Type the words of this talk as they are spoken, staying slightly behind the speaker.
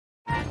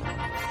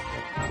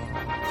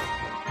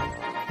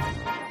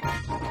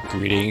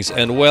Greetings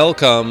and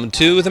welcome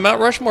to the Mount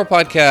Rushmore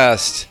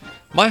podcast.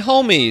 My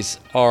homies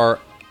are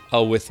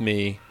with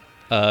me.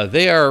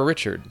 They are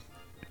Richard.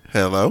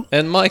 Hello.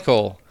 And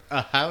Michael.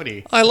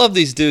 Howdy. I love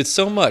these dudes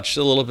so much.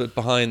 A little bit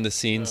behind the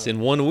scenes. In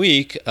 1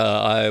 week, we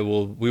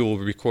will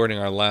be recording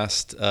our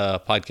last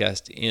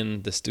podcast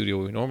in the studio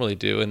we normally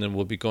do, and then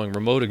we'll be going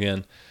remote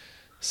again.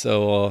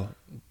 So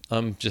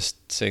I'm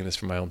just saying this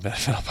for my own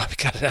benefit. I'll probably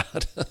cut it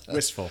out.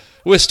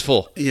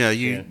 Wistful. Yeah,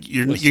 you're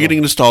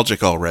getting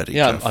nostalgic already.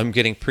 Yeah, Jeff. I'm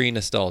getting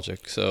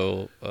pre-nostalgic.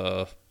 So,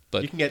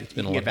 but You can get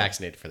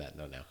vaccinated for that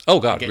though now. Oh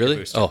God, Get your really?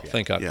 booster, Oh, yeah.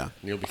 thank God. Yeah.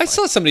 You'll be I fine.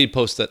 saw somebody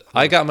post that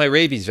I got my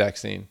rabies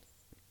vaccine.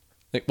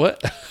 Like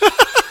what?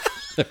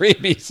 The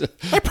rabies.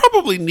 I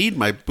probably need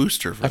my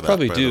booster for that.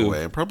 probably by do. The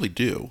way. I probably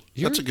do.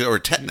 That's a good or a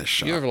tetanus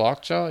shot. You have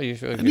lockjaw? You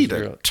feel like I need it's a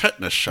real-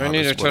 tetanus shot. I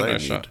need a is what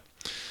tetanus I shot.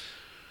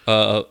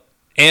 need.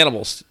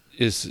 Animals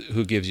is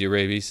who gives you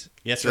rabies.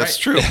 Yes,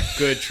 That's right. true.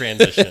 Good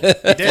transition. You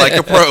did. Like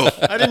a pro.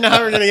 I didn't know how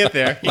we were going to get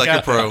there. You Like a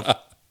got pro. there.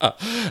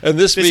 And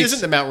this This week's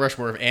isn't the Mount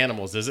Rushmore of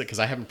animals, is it? Because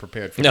I haven't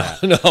prepared for no,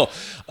 that.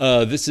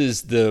 no. This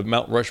is the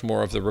Mount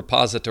Rushmore of the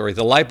repository,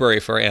 the library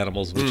for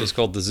animals, which is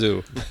called the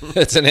zoo.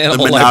 It's an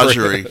animal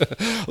menagerie.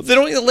 library. They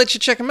don't even let you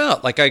check them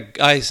out. Like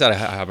I said, I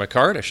have my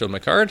card. I showed my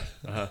card.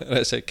 And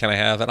I said, "Can I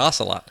have an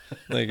ocelot?"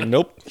 Like,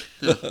 nope.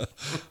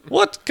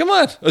 What? Come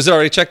on. Was it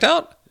already checked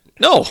out?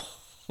 No.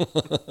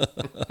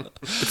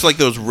 It's like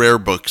those rare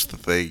books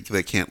that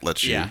they can't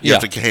let you. Yeah. You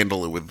have Yeah. to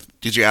handle it with.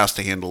 Did you ask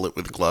to handle it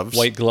with gloves?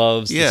 White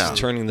gloves. this Yeah. is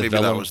turning the maybe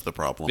vellum. that was the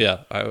problem. Yeah,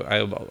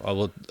 I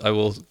will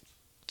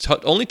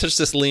only touch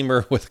this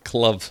lemur with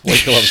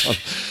white gloves on.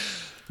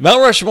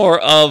 Mount Rushmore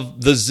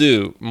of the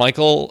zoo.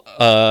 Michael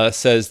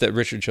says that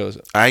Richard chose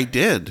it. I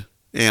did.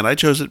 And I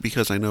chose it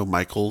because I know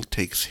Michael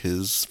takes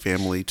his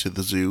family to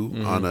the zoo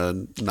on a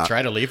not.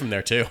 Try to leave them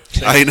there too.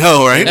 I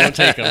know, right? Don't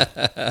take them.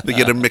 They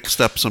get them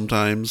mixed up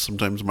sometimes.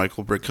 Sometimes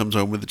Michael Brick comes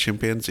home with a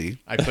chimpanzee.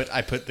 I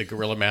put the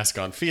gorilla mask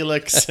on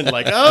Felix and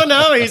like, oh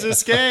no, he's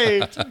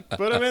escaped.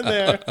 Put him in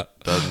there.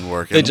 Doesn't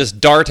work. They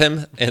just dart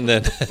him and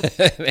then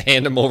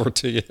hand him over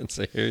to you and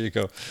say, "Here you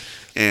go."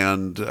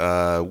 And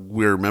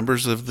we're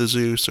members of the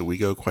zoo, so we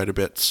go quite a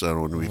bit.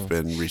 So when we've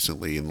been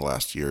recently in the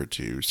last year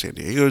to San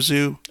Diego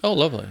Zoo Oh,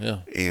 lovely. Yeah.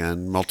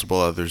 and multiple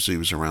other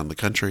zoos around the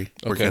country.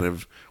 Okay.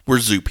 We're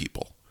zoo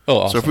people. Oh, So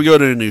awesome. if we go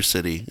to a new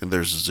city and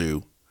there's a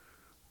zoo,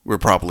 we're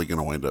probably going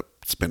to wind up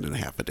spending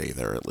half a day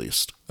there at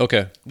least.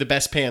 Okay. The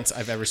best pants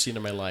I've ever seen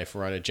in my life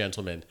were on a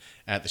gentleman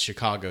at the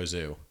Chicago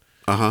Zoo.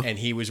 Uh-huh. And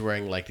he was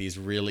wearing like these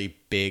really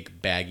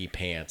big baggy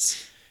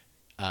pants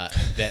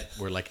that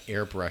were like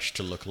airbrushed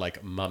to look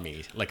like a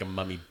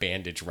mummy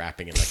bandage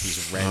wrapping and like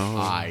these red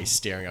eyes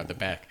staring out the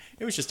back.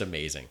 It was just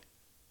amazing.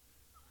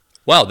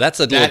 Wow, that's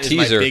a little That is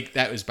teaser.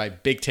 that was my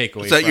big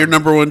takeaway. Is that your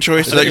number one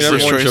choice? Is that your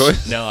first number one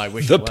choice? No, I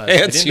wish The it was. I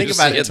pants didn't you think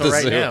about see it at the until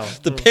right zoo. now.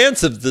 The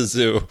pants of the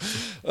zoo.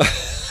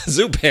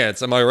 Zoo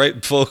pants. Am I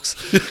right, folks?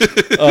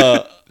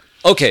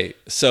 Okay,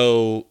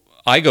 so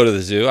I go to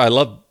the zoo.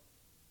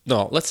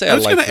 Let's say I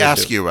was like going to the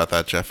ask zoo. you about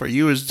that, Jeff. Are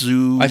you a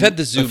zoo I've had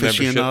the zoo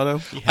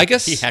aficionado? I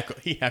guess he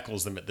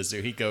heckles them at the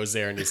zoo. He goes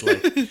there and he's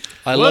like,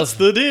 I "What's love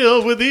the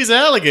deal with these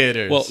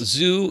alligators?" Well, the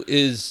zoo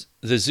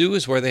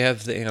is where they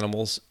have the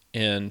animals,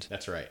 and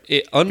That's right.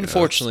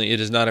 Unfortunately, it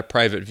is not a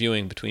private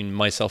viewing between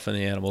myself and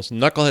the animals.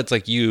 Knuckleheads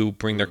like you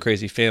bring their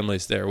crazy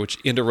families there, which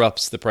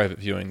interrupts the private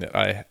viewing that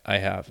I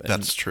have. And,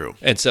 That's true.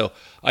 And so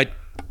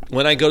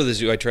when I go to the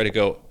zoo, I try to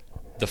go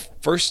the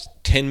first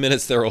 10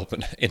 minutes they're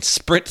open and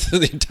sprint through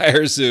the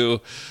entire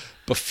zoo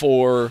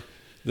before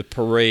the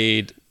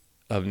parade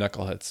of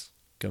knuckleheads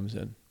comes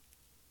in.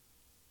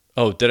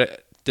 Oh, did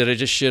I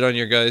just shit on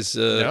your guys?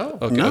 No.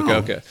 Okay, No.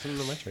 okay. Some of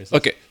the match races.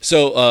 Okay,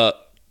 so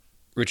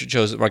Richard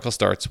chose it. Michael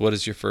starts. What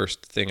is your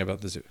first thing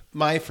about the zoo?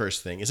 My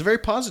first thing is a very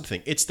positive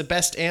thing. It's the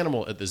best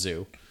animal at the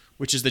zoo,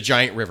 which is the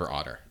giant river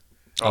otter.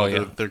 Oh,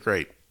 yeah. They're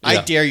great. I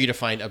Yeah. dare you to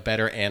find a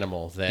better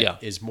animal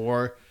that is Yeah.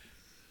 more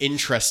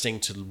interesting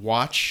to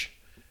watch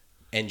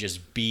and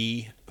just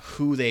be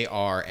who they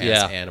are as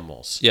Yeah.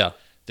 animals. Yeah.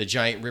 The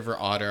giant river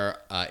otter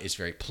is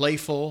very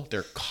playful.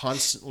 They're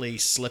constantly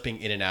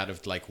slipping in and out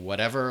of like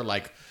whatever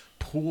like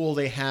pool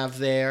they have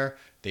there.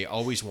 They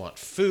always want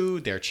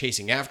food. They're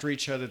chasing after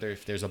each other.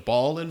 If there's a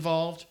ball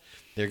involved,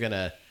 they're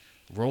gonna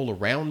roll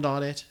around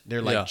on it.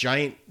 They're like Yeah.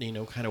 giant,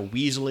 kind of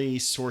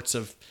weaselly sorts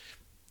of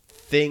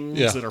things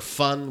Yeah. that are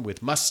fun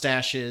with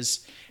mustaches.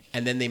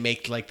 And then they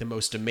make like the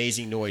most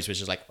amazing noise,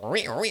 which is like,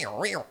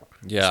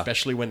 Yeah.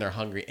 especially when they're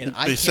hungry. And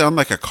They sound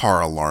like a car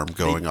alarm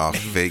going off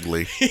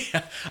vaguely.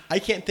 I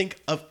can't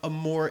think of a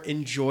more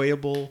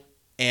enjoyable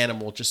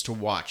animal just to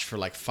watch for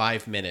like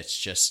 5 minutes,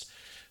 just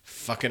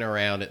fucking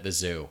around at the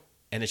zoo.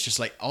 And it's just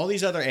like all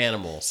these other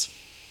animals.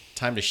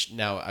 Time to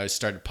now I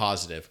started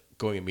positive,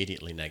 going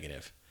immediately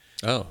negative.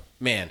 Oh.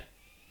 Man,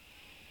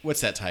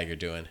 what's that tiger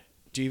doing?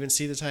 Do you even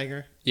see the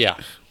tiger? Yeah.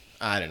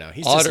 I don't know.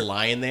 He's Otter- just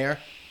lying there.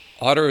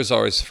 Otter is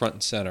always front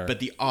and center. But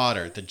the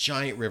otter, the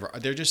giant river,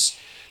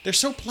 they're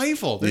so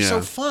playful. They're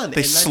so fun.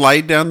 They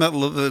slide down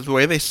the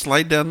way they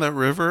slide down that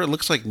river. It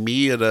looks like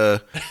me at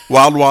a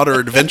Wild Water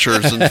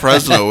Adventures in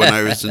Fresno when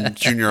I was in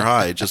junior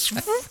high. Just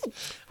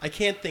I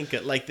can't think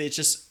of like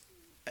it's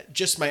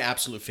just my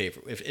absolute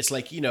favorite. If it's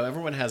like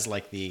everyone has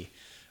like the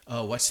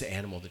what's the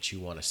animal that you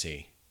want to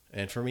see,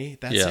 and for me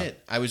that's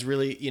it. I was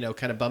really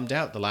kind of bummed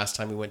out the last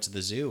time we went to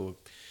the zoo,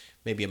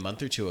 maybe a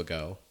month or two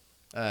ago.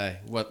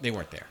 Well, they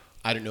weren't there.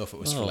 I don't know if it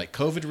was for like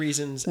COVID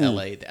reasons.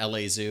 The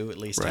LA Zoo at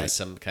least has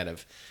some kind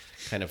of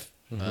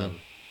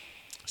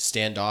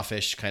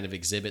standoffish kind of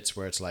exhibits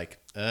where it's like,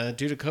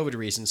 due to COVID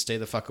reasons, stay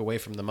the fuck away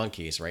from the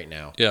monkeys right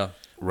now. Yeah.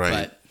 Right.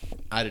 But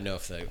I don't know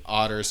if the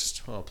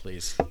otters. Oh,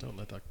 please don't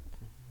let the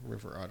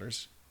river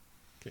otters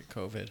get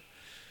COVID.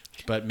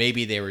 But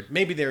maybe they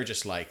were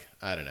just like,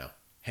 I don't know,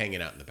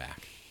 hanging out in the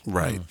back.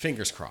 Right.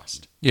 Fingers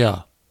crossed.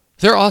 Yeah.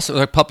 They're awesome.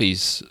 They're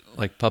puppies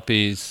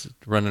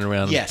running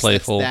around,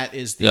 playful. That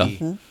is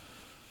the.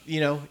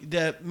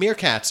 The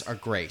meerkats are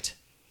great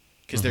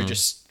because they're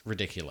just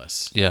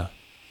ridiculous. Yeah.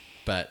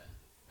 But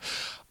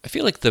I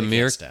feel like the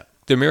step.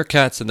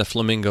 meerkats and the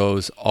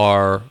flamingos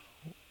are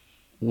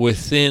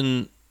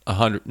within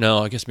 100.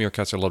 No, I guess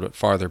meerkats are a little bit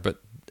farther,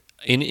 but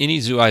in any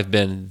zoo I've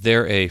been,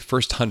 they're a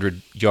first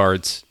 100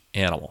 yards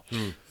animal.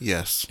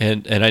 Yes.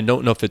 And I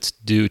don't know if it's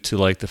due to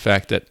like the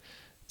fact that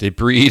they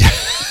breed.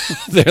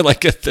 they're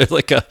like a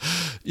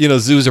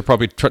zoos are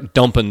probably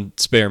dumping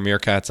spare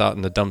meerkats out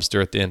in the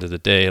dumpster at the end of the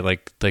day,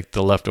 like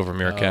the leftover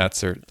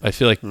meerkats. Or I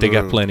feel like they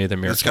got plenty of the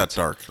meerkats. It's got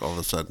dark all of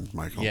a sudden,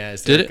 Michael. Yeah,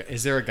 is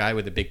there a guy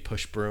with a big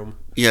push broom?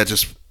 Yeah,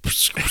 just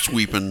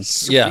sweeping.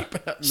 Yeah.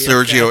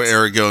 Sergio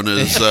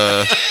Aragona's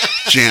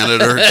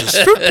janitor.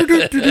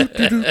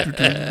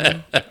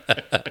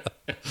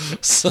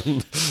 Some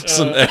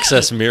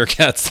excess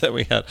meerkats that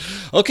we had.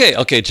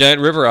 Okay,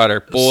 giant river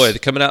otter. Boy, they're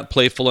coming out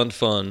playful and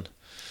fun.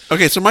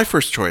 Okay, so my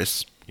first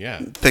choice. Yeah.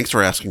 Thanks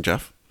for asking,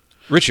 Jeff.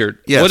 Richard,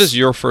 Yes. what is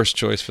your first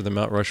choice for the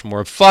Mount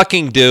Rushmore?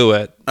 Fucking do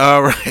it.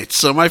 All right,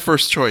 so my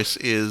first choice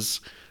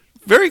is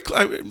very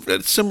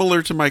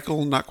similar to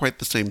Michael, not quite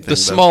the same thing. The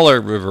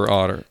smaller river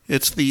otter.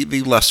 It's the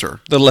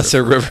lesser. The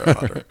lesser river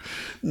otter.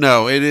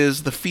 No, it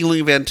is the feeling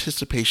of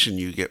anticipation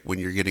you get when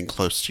you're getting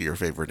close to your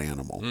favorite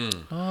animal.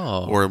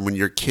 Oh. Or when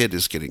your kid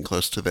is getting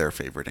close to their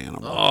favorite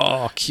animal.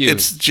 Oh, cute.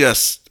 It's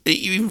just,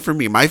 even for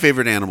me, my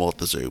favorite animal at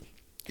the zoo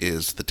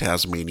is the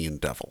Tasmanian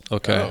devil.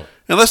 okay.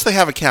 Unless they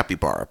have a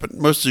capybara, but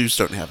most zoos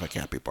don't have a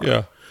capybara.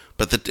 Yeah.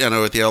 But at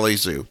the LA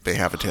Zoo, they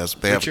have a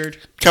Richard,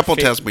 couple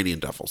Tasmanian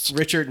devils.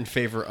 Richard in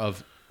favor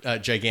of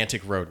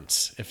gigantic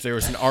rodents. If there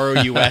was an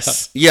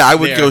ROUS, Yeah, I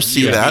would go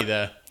see you'd that.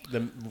 be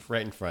the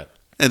right in front.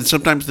 And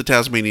sometimes the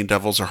Tasmanian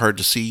devils are hard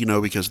to see,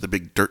 because the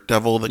big dirt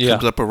devil that Yeah.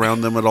 comes up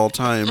around them at all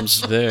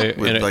times They're in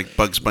with a- like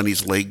Bugs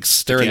Bunny's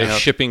legs They're in sticking a out.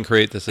 shipping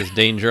crate that says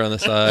danger on the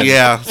side.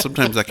 Yeah,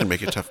 sometimes that can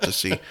make it tough to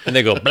see. And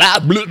they go blah,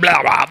 blah,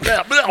 blah,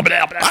 blah, blah, blah,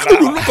 blah,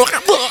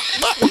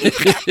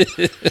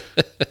 blah.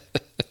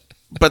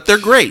 But they're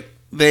great.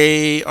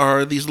 They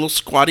are these little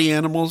squatty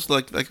animals,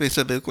 like they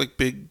said, they look like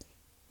big,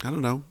 I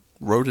don't know,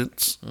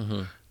 rodents.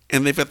 Mm-hmm.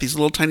 And they've got these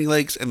little tiny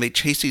legs, and they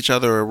chase each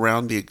other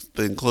around the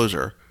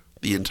enclosure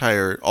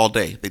all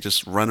day. They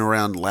just run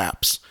around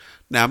laps.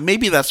 Now,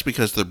 maybe that's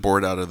because they're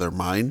bored out of their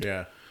mind,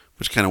 Yeah.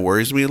 which kind of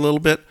worries me a little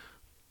bit.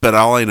 But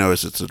all I know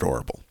is it's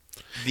adorable.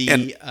 Go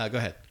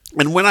ahead.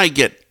 And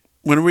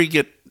when we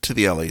get to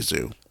the LA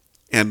Zoo,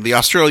 and the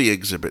Australia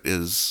exhibit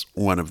is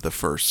one of the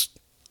first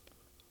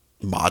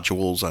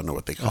modules, I don't know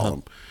what they call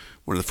them,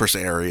 one of the first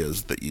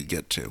areas that you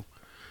get to.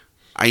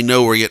 I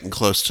know we're getting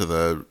close to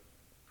the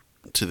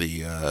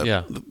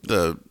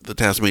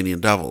Tasmanian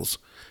devils,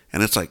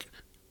 and it's like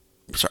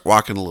start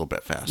walking a little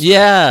bit faster.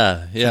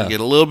 Yeah. You get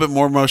a little bit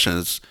more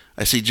motion.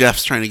 I see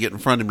Jeff's trying to get in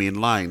front of me in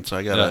line, so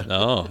I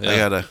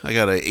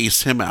gotta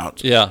ace him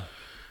out. Yeah.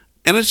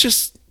 And it's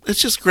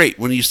just great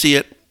when you see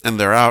it and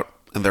they're out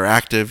and they're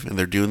active and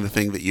they're doing the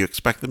thing that you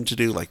expect them to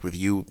do, like with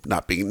you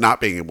not being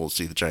able to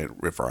see the giant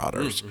river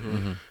otters.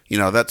 Mm-hmm.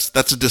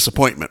 That's a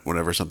disappointment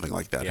whenever something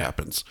like that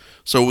happens.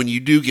 So when you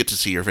do get to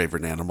see your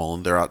favorite animal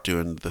and they're out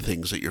doing the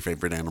things that your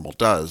favorite animal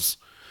does,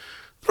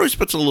 it always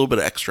puts a little bit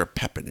of extra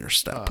pep in your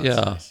step. Yeah.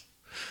 Nice.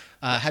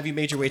 Have you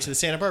made your way to the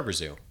Santa Barbara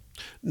Zoo?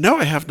 No,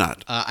 I have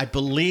not. I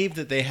believe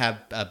that they have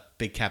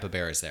big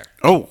capybaras there.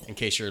 Oh, In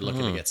case you're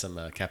looking to get some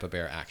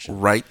capybara action.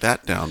 write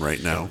that down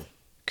right now.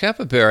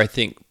 Capybara, I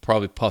think,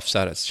 probably puffs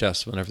out its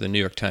chest whenever the New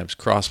York Times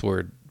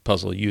crossword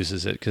puzzle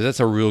uses it, because that's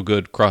a real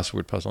good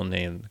crossword puzzle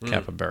name,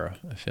 capybara,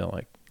 I feel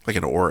like. Like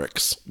an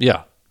oryx.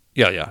 Yeah.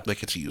 That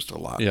gets used a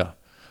lot. Yeah.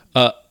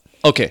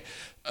 Okay.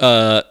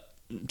 So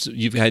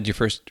you've had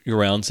your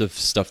rounds of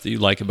stuff that you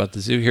like about the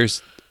zoo.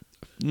 Here's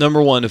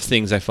number one of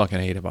things I fucking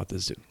hate about the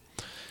zoo.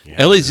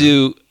 LA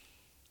Zoo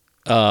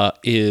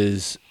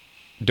is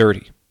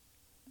dirty.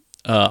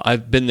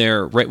 I've been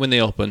there right when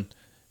they open,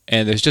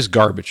 and there's just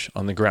garbage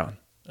on the ground.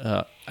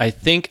 I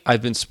think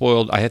I've been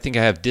spoiled. I think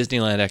I have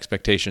Disneyland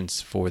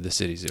expectations for the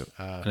City Zoo,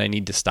 and I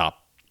need to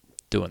stop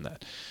doing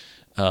that.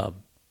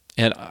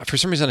 And for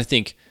some reason, I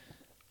think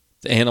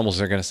the animals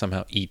are going to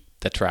somehow eat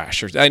the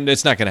trash.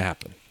 It's not going to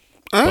happen.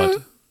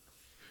 But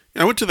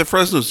I went to the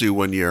Fresno Zoo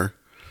one year,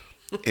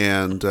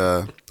 and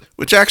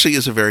which actually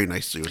is a very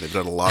nice zoo. They've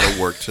done a lot of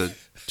work to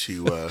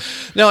to.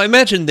 Now, I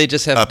imagine they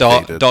just have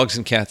Updated. dogs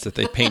and cats that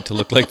they paint to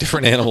look like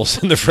different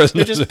animals in the present.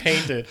 They're just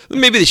painted.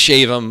 Maybe they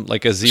shave them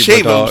like a zebra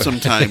Shave dog. them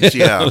sometimes,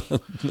 yeah.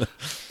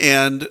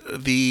 And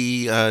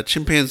the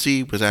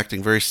chimpanzee was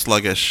acting very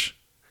sluggish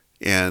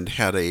and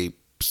had a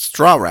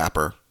straw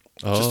wrapper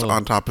just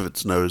on top of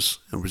its nose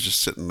and was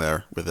just sitting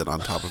there with it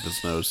on top of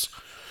his nose.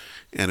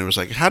 And it was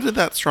like, how did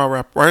that straw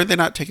wrapper, why are they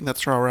not taking that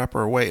straw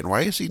wrapper away? And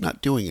why is he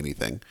not doing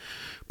anything?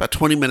 About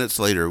 20 minutes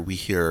later, we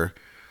hear,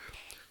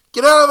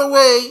 get out of the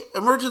way,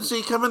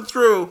 emergency coming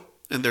through.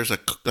 And there's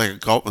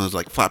there's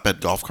like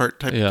flatbed golf cart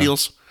type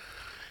deals.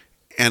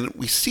 And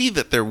we see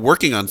that they're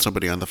working on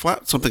somebody on the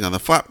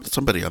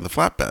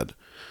flatbed.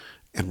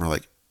 And we're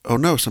like, oh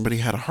no, somebody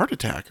had a heart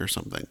attack or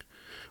something.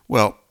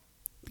 Well,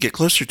 get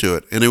closer to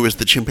it, and it was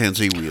the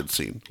chimpanzee we had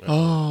seen.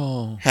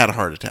 Oh. Had a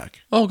heart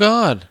attack. Oh,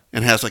 God.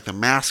 And has like the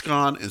mask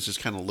on and is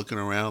just kind of looking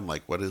around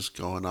like, what is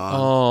going on?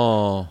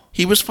 Oh.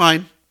 He was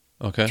fine.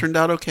 Okay. Turned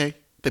out okay.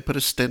 They put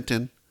a stent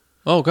in.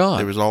 Oh, God.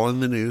 It was all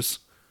in the news.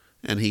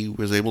 And he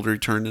was able to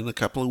return in a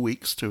couple of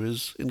weeks to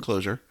his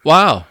enclosure.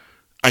 Wow.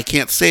 I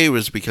can't say it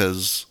was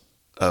because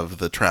of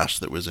the trash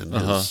that was in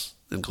his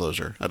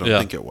enclosure. I don't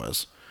think it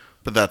was.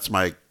 But that's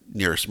my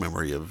nearest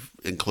memory of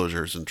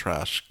enclosures and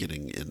trash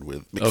getting in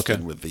with mixed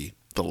in with the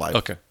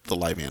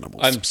live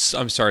animals.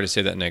 I'm sorry to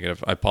say that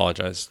negative. I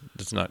apologize.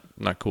 That's not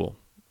cool.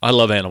 I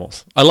love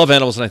animals. I love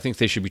animals, and I think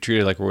they should be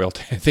treated like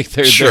royalty. I think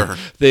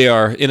they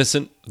are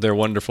innocent. They're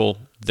wonderful.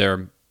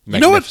 They're magnificent. You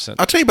know what?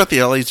 I'll tell you about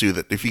the LA Zoo.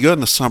 That if you go in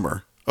the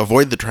summer,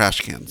 avoid the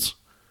trash cans.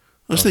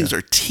 Those things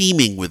are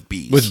teeming with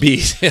bees. With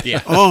bees.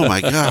 Yeah. Oh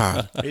my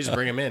God. They just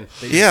bring them in.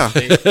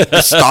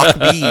 They stock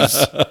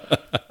bees.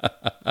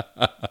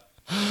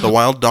 The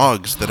wild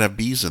dogs that have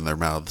bees in their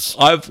mouths.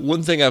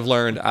 One thing I've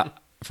learned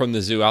from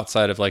the zoo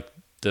outside of like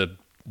the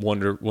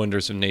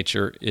wonders of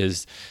nature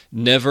is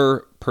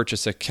never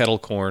purchase a kettle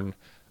corn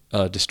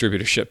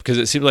distributorship, because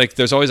it seems like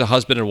there's always a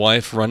husband and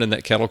wife running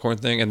that kettle corn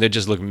thing, and they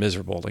just look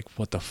miserable. Like,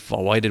 what the fuck?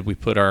 Why did we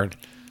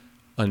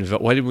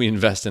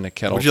invest in a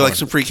kettle? Would you like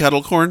some free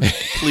kettle corn,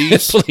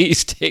 please?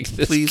 Please take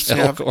this. Please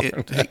kettle have corn.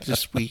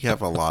 it. We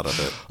have a lot of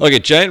it. Okay,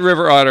 giant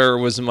river otter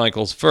was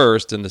Michael's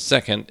first, and the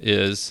second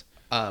is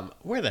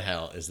where the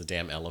hell is the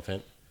damn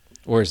elephant?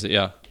 where is it?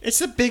 Yeah. It's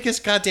the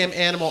biggest goddamn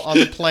animal on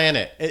the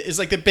planet. It's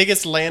like the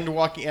biggest land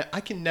walking.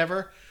 I can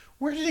never.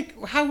 Where did it?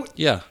 How?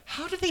 Yeah.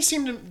 How do they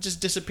seem to just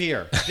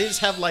disappear? They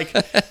just have like.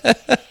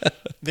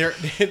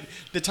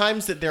 The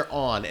times that they're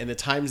on and the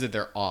times that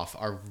they're off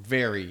are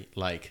very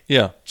like.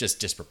 Yeah. Just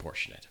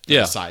disproportionate.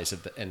 Yeah. The size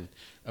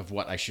of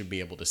what I should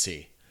be able to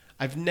see.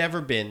 I've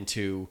never been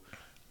to.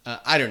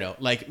 I don't know.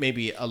 Like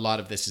maybe a lot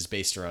of this is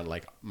based around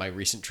like my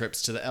recent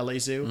trips to the LA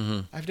Zoo.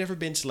 Mm-hmm. I've never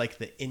been to like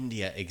the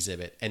India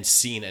exhibit and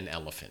seen an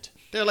elephant.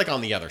 They're like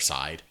on the other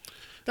side.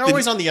 They're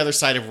always on the other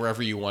side of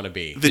wherever you want to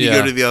be. Then you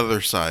go to the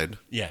other side.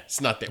 Yeah, it's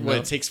not that. Well,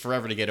 it takes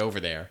forever to get over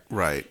there.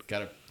 Right. Got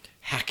to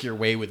hack your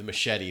way with a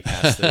machete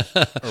past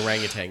the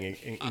orangutan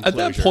enclosure. At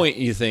that point,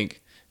 you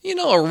think,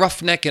 a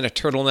roughneck and a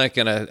turtleneck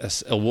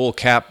and a wool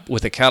cap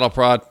with a cattle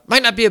prod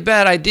might not be a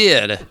bad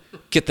idea to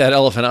get that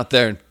elephant out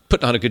there and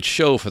put on a good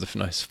show for the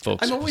nice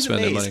folks. I'm always who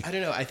spend their amazed. money. I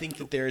don't know. I think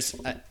that there's,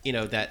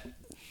 that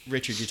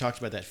Richard, you talked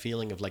about that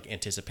feeling of like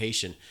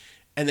anticipation,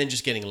 and then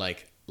just getting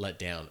like let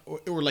down,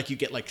 or like you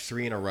get like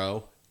 3 in a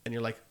row, and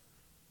you're like,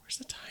 "Where's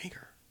the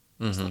tiger?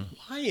 Where's the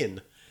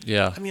lion?"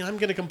 Yeah. I mean, I'm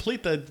going to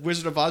complete the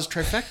Wizard of Oz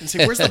trifecta and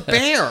say, "Where's the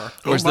bear?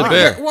 Where's the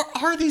bear? Where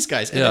are these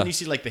guys?" And Yeah. then you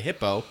see like the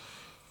hippo,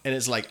 and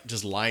it's like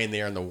just lying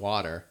there in the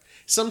water.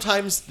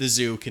 Sometimes the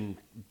zoo can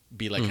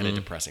be like kind of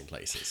depressing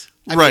places,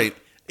 Right.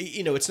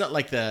 It's not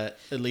like at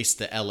least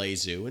the LA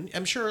Zoo, and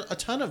I'm sure a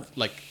ton of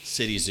like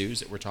city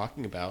zoos that we're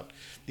talking about.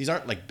 These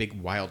aren't like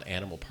big wild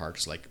animal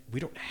parks. Like we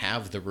don't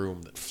have the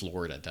room that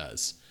Florida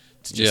does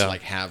to just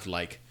like have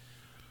like,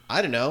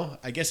 I don't know.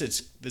 I guess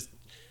it's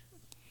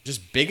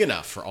just big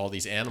enough for all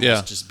these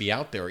animals to just be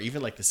out there. Or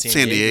even like the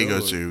San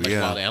Diego Zoo,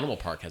 Wild Animal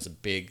Park has a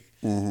big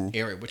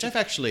area, which I've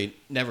actually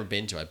never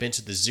been to. I've been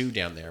to the zoo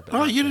down there,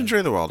 but You'd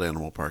enjoy the Wild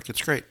Animal Park.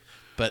 It's great.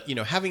 But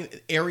having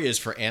areas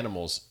for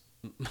animals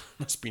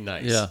must be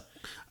nice. Yeah.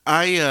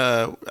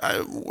 I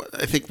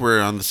think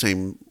we're on the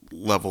same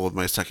level with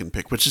my second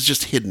pick, which is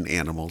just hidden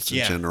animals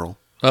in general.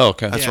 Oh,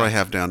 okay. That's what I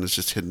have down is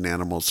just hidden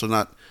animals. So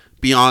not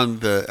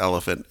beyond the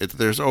elephant.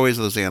 There's always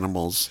those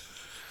animals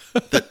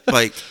that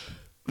like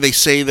they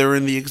say they're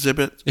in the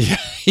exhibit. Yeah.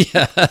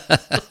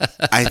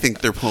 I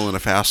think they're pulling a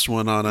fast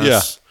one on us.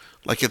 Yeah.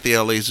 Like at the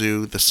LA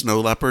Zoo, the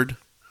snow leopard.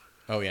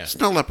 Oh yeah.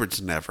 Snow leopard's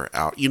never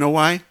out. You know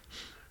why?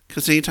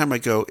 Because anytime I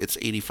go, it's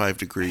 85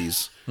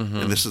 degrees,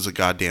 and this is a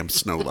goddamn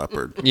snow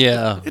leopard.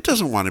 Yeah. It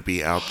doesn't want to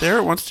be out there.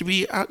 It wants to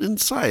be out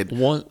inside.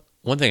 One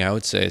thing I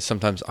would say is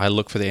sometimes I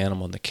look for the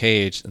animal in the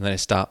cage, and then I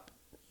stop,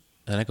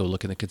 and I go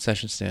look in the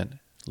concession stand.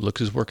 Look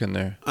who's working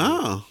there.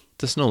 Oh.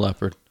 The snow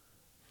leopard.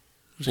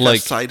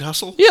 Like side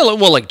hustle? Yeah,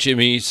 like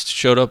Jimmy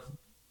showed up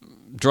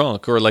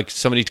drunk, or like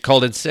somebody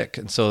called in sick,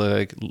 and so they're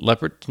like,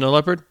 snow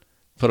leopard,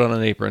 put on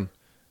an apron.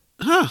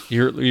 Huh.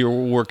 You're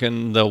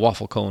working the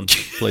waffle cone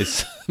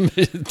place.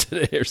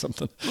 today or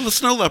something. Well, the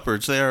snow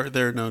leopards,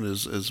 they're known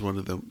as one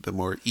of the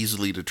more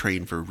easily to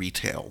train for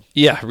retail.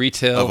 Yeah,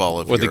 retail Of all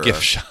of or the your,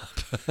 gift shop.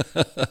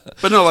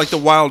 But no, like the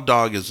wild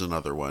dog is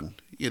another one.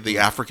 Yeah, the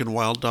African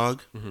wild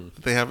dog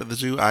that they have at the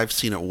zoo. I've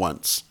seen it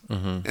once,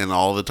 and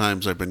all the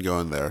times I've been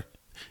going there.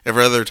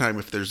 Every other time,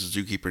 if there's a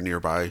zookeeper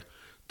nearby,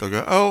 they'll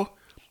go, "Oh,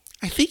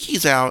 I think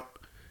he's out.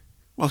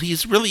 Well, he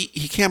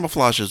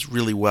camouflages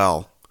really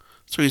well,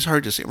 so he's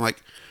hard to see." I'm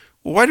like,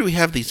 well, why do we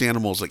have these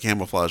animals that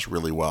camouflage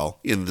really well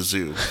in the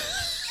zoo?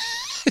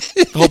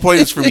 The whole point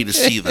is for me to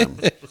see them.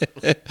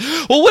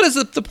 Well, what is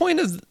the point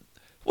of?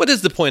 What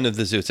is the point of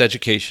the zoo? It's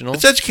educational.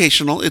 It's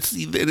educational.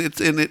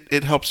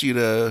 It helps you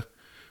to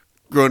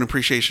grow an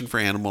appreciation for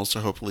animals.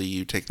 So hopefully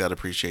you take that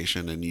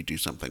appreciation and you do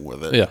something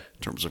with it. Yeah.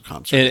 In terms of and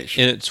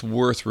conservation. it's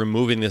worth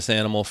removing this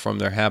animal from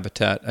their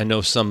habitat. I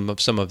know some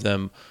of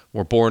them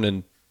were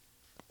born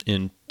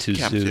into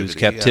zoos,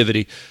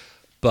 captivity,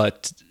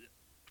 but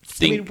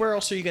I mean, where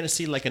else are you going to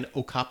see like an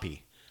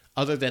okapi,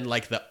 other than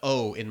like the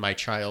O in my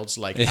child's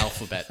like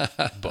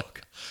alphabet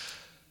book?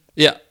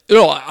 Yeah,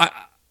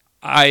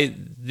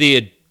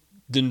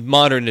 the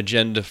modern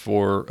agenda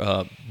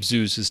for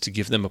zoos is to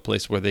give them a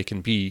place where they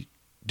can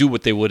do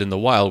what they would in the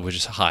wild, which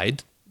is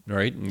hide,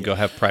 right, and go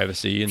have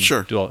privacy and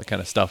do all that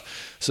kind of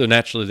stuff. So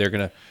naturally, they're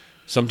going to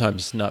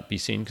sometimes not be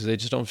seen because they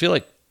just don't feel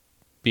like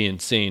being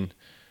seen.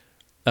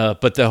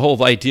 But the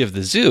whole idea of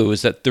the zoo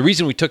is that the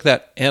reason we took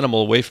that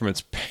animal away from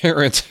its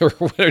parents or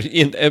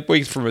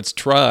away from its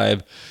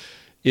tribe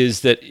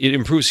is that it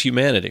improves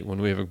humanity when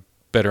we have a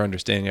better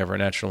understanding of our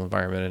natural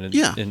environment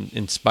and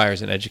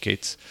inspires and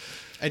educates.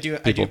 I do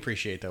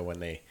appreciate though when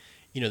they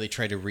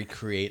try to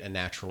recreate a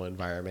natural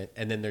environment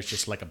and then there's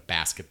just like a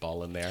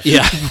basketball in there.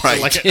 Yeah,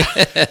 right. Like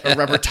a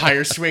rubber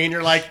tire swing.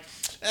 You're like,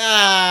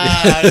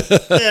 that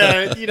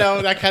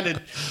kind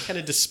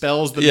of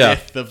dispels the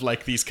myth of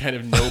like these kind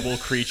of noble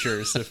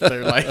creatures if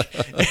they're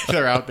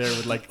out there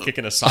with like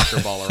kicking a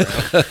soccer ball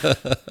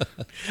around.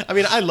 I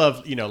mean, I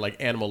love like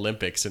Animal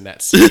Olympics and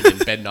that scene in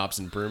Bed Knobs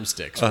and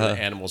Broomsticks where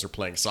the animals are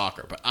playing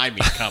soccer. But I mean,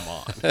 come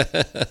on.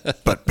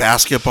 But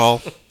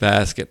basketball,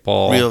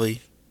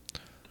 really.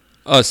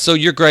 So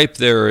your gripe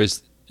there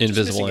is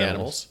invisible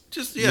animals.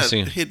 Just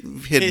hidden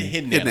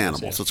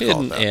animals. Let's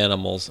call it that. Hidden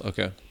animals.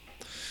 Okay.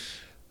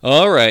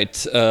 All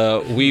right.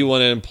 We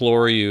want to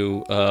implore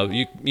you.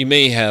 You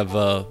may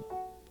have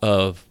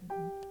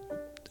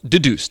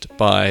deduced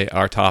by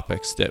our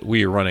topics that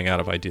we are running out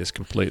of ideas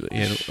completely,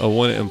 and I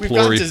want to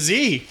implore you. We've got to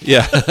Z.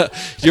 Yeah,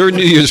 your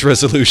New Year's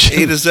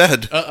resolution. A to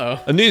Z.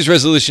 A New Year's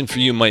resolution for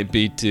you might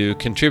be to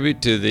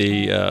contribute to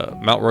the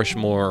Mount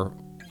Rushmore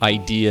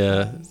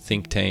idea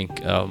think tank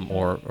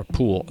or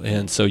pool,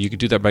 and so you could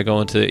do that by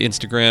going to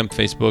Instagram,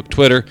 Facebook,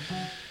 Twitter.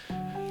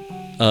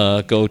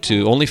 Go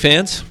to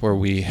OnlyFans, where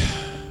we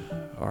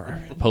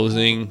are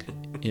posing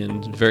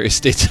in various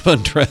states of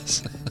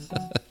undress.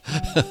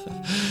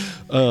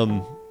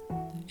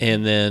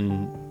 And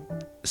then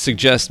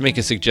make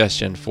a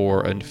suggestion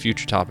for a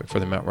future topic for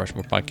the Mount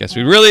Rushmore podcast.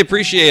 We really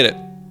appreciate it.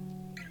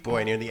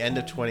 Boy, near the end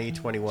of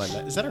 2021.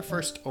 Is that our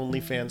first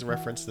OnlyFans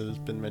reference that has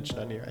been mentioned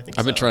on here? I think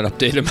I've been trying to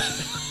update him.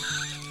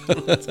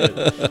 That's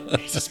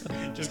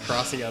good. Just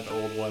crossing out the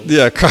old ones.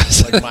 Yeah,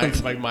 crossing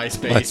like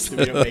MySpace.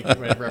 We don't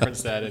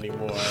reference that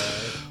anymore.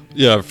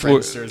 Yeah,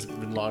 Friendster's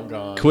been long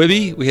gone.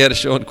 Quibi, we had a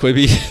show on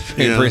Quibi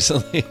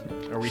recently.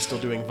 Are we still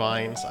doing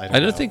Vines? I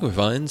don't think we're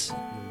Vines.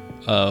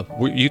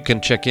 You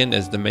can check in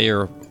as the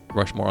mayor of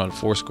Rushmore on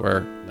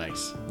Foursquare.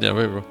 Nice. Yeah,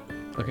 very well.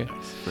 Okay.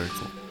 Nice. Very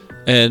cool.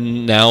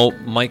 And now,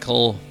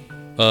 Michael,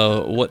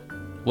 what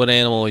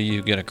animal are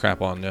you gonna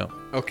crap on now?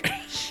 Okay.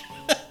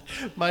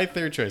 My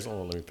third choice.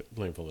 Oh, let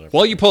me pull it up.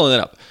 While you're pulling it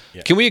up,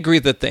 can we agree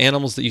that the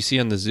animals that you see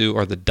in the zoo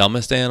are the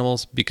dumbest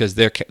animals because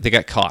they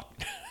got caught,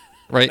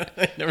 right?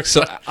 Never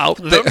thought of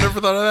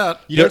that.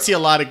 You don't see a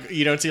lot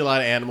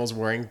of animals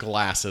wearing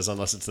glasses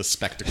unless it's the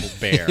spectacled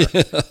bear.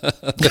 They're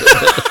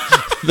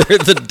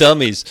the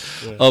dummies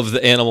of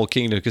the animal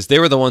kingdom because they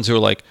were the ones who were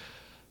like,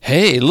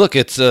 "Hey, look,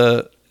 it's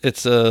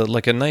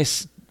like a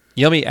nice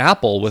yummy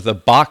apple with a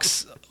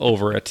box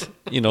over it,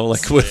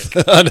 like with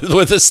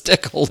a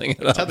stick holding it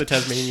up." That's how the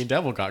Tasmanian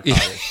devil got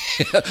caught.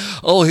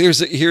 Oh,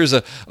 here's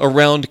a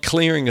round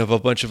clearing of a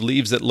bunch of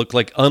leaves that look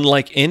like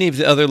unlike any of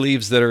the other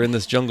leaves that are in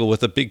this jungle,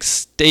 with a big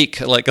steak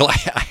like a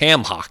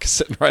ham hock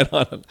sitting right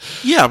on it.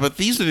 Yeah, but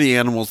these are the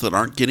animals that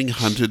aren't getting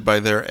hunted by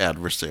their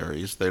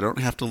adversaries. They don't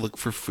have to look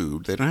for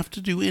food. They don't have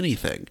to do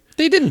anything.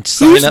 They didn't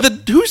sign up.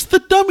 Who's the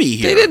dummy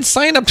here? They didn't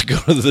sign up to go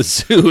to the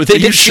zoo. Are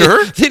you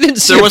sure? They didn't.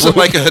 There wasn't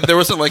like an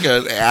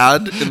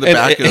ad in the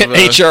back of an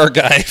HR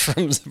guy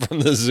from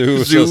the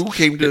zoo. Zoo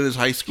came to his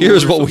high school.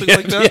 Here's or what something we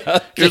like that. Yeah.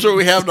 Here's what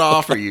we have to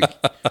offer you.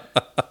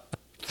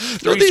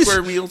 3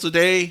 square meals a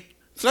day.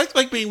 It's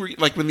like being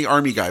like when the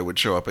army guy would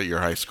show up at your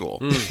high school.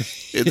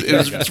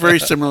 It's very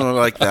similar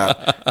like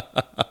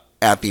that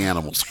at the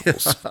animal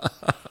schools.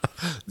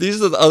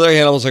 These are the other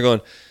animals are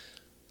going,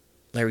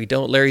 Larry,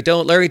 don't.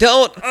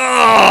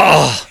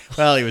 Oh!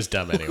 Well, he was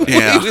dumb anyway.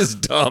 Yeah. He was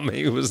dumb.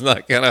 He was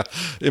not going to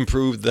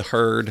improve the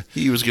herd.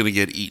 He was going to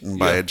get eaten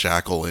by a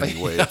jackal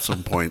anyway at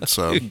some point.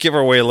 So Give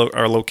away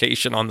our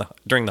location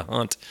during the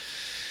hunt.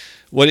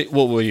 Who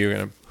were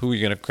you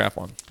gonna crap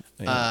on?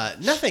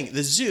 Nothing.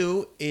 The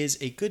zoo is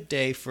a good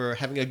day for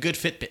having a good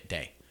Fitbit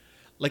day.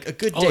 Like a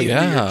good day Oh, where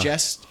yeah. you're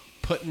just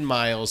putting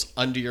miles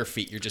under your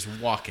feet. You're just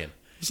walking.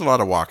 there's a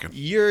lot of walking.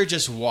 You're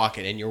just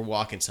walking, and you're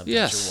walking. Sometimes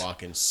Yes. you're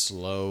walking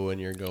slow,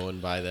 and you're going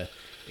by the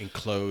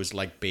enclosed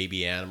like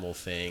baby animal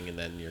thing, and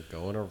then you're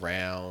going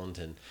around,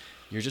 and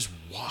you're just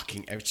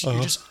walking. You're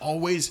just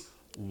always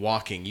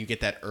walking. You get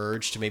that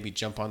urge to maybe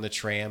jump on the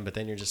tram, but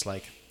then you're just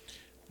like,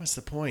 what's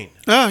the point?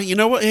 You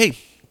know what? Hey,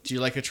 Do you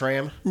like a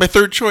tram? my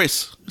third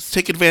choice is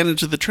take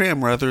advantage of the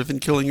tram rather than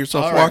killing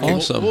yourself All right, walking.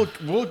 Awesome.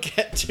 we'll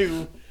get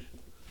to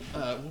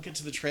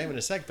the tram in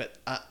a sec, but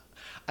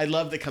I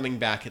love the coming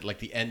back at like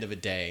the end of a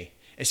day,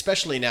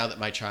 especially now that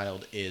my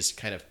child is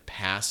kind of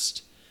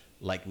past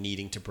like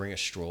needing to bring a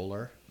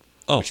stroller,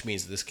 which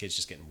means this kid's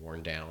just getting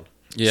worn down.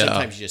 Yeah.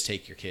 Sometimes you just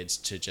take your kids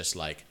to just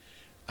like,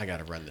 I got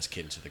to run this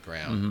kid into the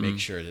ground, make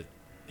sure that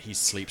he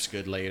sleeps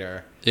good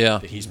later. Yeah.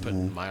 That he's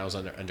putting miles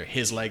under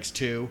his legs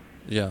too.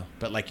 Yeah.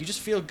 But like you just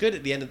feel good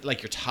at the end of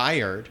like you're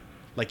tired.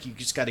 Like you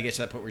just got to get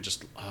to that point where you're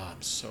just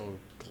I'm so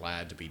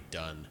glad to be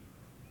done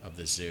of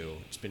the zoo.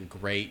 It's been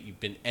great. You've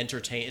been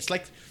entertained. It's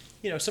like,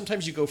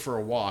 sometimes you go for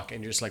a walk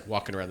and you're just like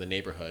walking around the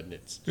neighborhood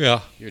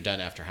and you're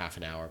done after half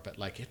an hour. But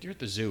like if you're at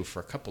the zoo for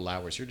a couple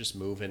hours, you're just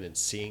moving and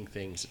seeing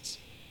things. It's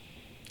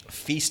a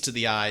feast to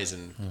the eyes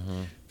and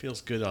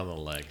feels good on the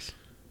legs.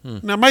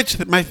 Now, my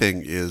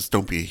thing is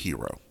don't be a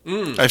hero.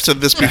 I've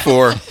said this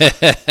before.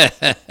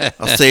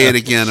 I'll say it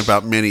again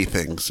about many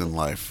things in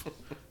life.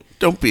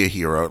 Don't be a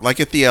hero, like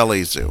at the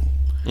LA Zoo.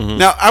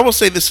 Now, I will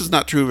say this is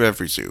not true of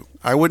every zoo.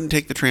 I wouldn't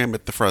take the tram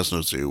at the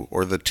Fresno Zoo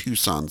or the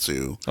Tucson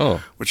Zoo,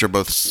 which are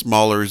both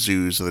smaller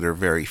zoos that are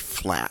very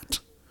flat,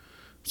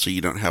 so you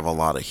don't have a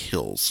lot of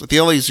hills. At the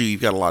LA Zoo,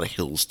 you've got a lot of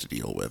hills to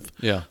deal with.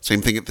 Yeah.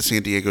 Same thing at the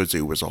San Diego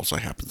Zoo, which also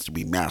happens to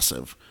be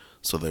massive,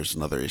 so there's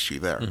another issue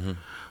there.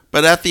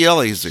 But at the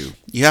LA Zoo,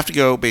 you have to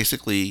go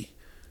basically,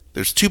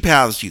 there's two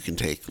paths you can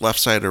take, left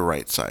side or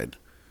right side.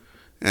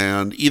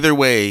 And either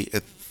way,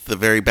 at the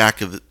very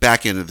back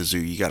end of the zoo,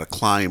 you got to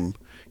climb.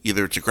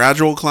 Either it's a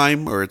gradual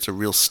climb or it's a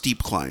real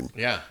steep climb.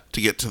 Yeah.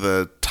 To get to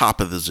the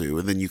top of the zoo,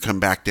 and then you come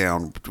back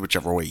down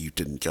whichever way you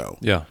didn't go.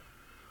 Yeah.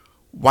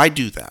 Why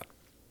do that?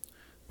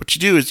 What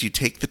you do is you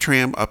take the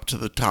tram up to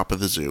the top of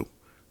the zoo,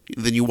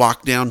 then you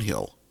walk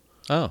downhill.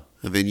 Oh.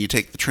 And then you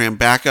take the tram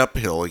back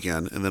uphill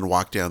again and then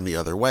walk down the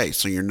other way.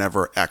 So you're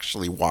never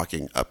actually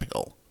walking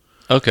uphill.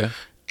 Okay.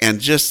 And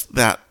just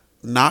that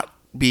not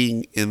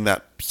being in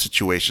that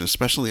situation,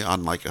 especially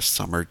on like a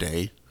summer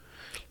day.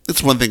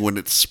 It's one thing when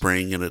it's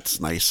spring and it's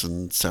nice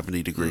and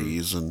 70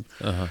 degrees. And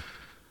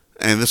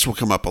this will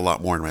come up a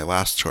lot more in my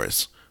last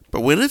choice.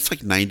 But when it's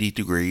like 90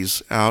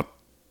 degrees out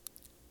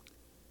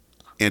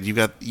and you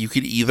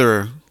could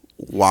either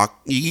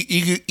walk,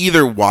 you could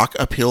either walk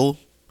uphill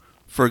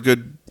for a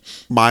good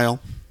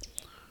mile,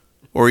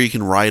 or you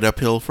can ride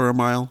uphill for a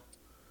mile.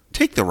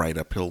 Take the ride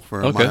uphill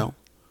for a mile.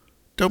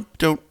 Don't.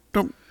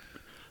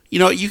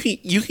 You can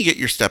get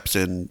your steps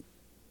in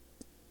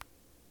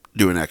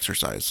doing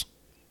exercise,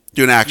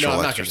 do an actual I'm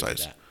not gonna do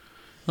exercise.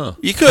 that.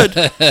 You could,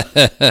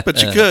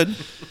 but you could.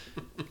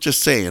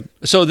 Just saying.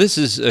 So this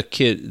is a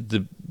kid.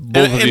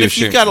 Both of And you if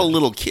you've got a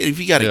little kid,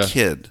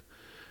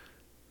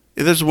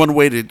 if there's one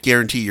way to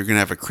guarantee you're going to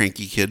have a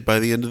cranky kid by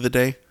the end of the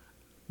day,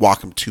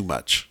 walk him too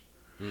much.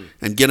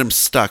 And get him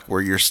stuck where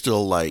you're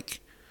still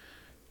like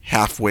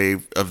halfway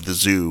of the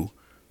zoo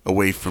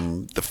away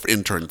from the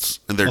entrance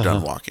and they're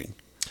done walking.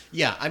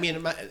 Yeah, I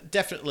mean,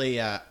 definitely,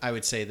 I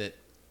would say that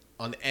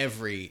on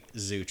every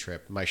zoo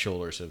trip, my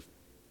shoulders have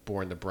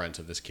borne the brunt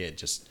of this kid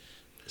just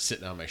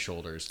sitting on my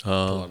shoulders,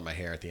 pulling my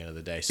hair at the end of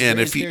the day. So And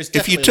there's if you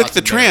definitely took lots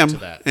the of merit to tram,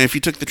 that. and if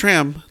you took the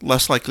tram,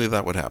 less likely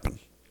that would happen.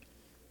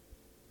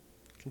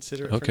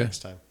 Consider it for next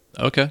time.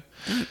 Okay.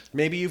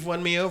 Maybe you've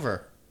won me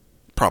over.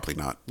 Probably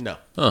not. No,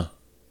 Huh.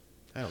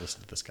 I don't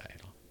listen to this guy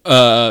at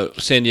all.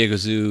 San Diego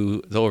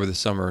Zoo over the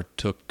summer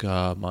took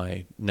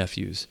my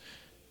nephews,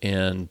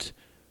 and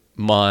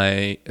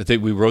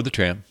we rode the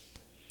tram,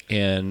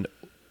 and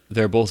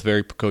they're both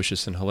very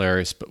precocious and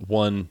hilarious, but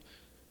one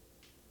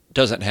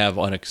doesn't have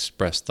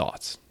unexpressed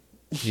thoughts.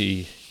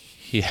 He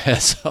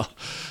has,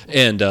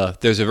 and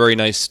there's a very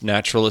nice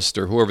naturalist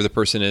or whoever the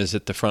person is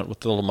at the front with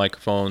the little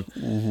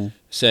microphone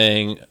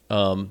saying,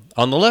 on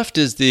the left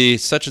is the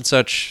such and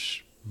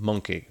such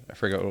monkey. I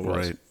forgot what it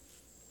was. Right.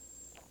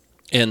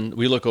 And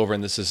we look over,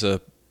 and this is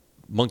a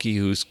monkey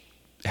whose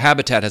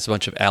habitat has a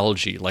bunch of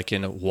algae, like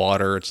in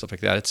water and stuff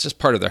like that. It's just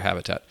part of their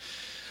habitat.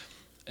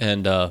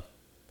 And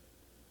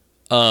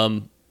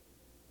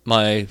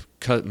my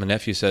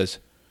nephew says,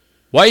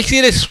 "Why is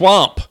it a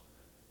swamp?"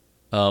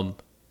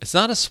 It's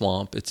not a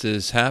swamp. It's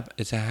it's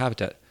a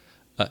habitat.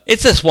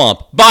 It's a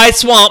swamp. Bye,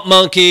 swamp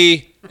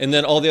monkey. And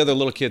then all the other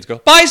little kids go,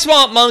 "Bye,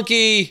 swamp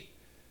monkey."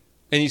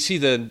 And you see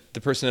the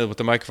person with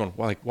the microphone,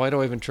 like, why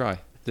do I even try?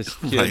 This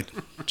kid Right.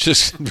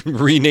 just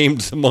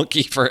renamed the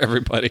monkey for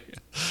everybody.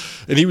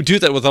 And he would do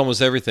that with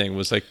almost everything,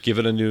 was like give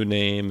it a new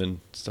name and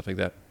stuff like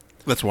that.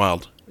 That's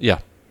wild. Yeah.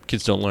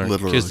 Kids don't learn.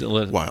 Literally Kids don't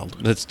learn. wild.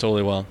 That's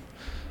totally wild.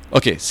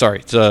 Okay,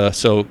 sorry.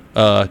 So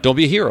don't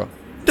be a hero.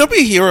 Don't be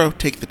a hero.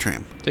 Take the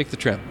tram. Take the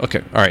tram.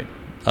 Okay, all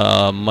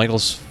right.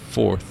 Michael's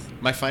fourth.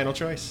 My final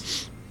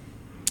choice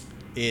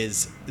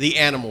is the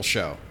Animal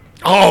Show.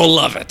 Oh,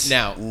 love it.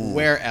 Now,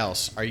 where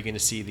else are you going to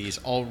see these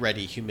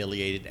already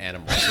humiliated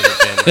animals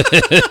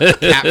that have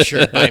been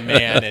captured by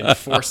man and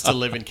forced to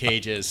live in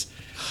cages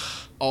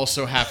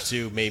also have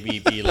to maybe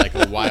be like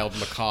a wild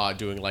macaw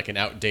doing like an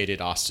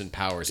outdated Austin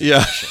Powers Yeah.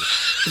 impression?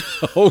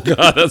 Oh,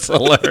 God, that's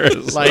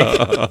hilarious. Like,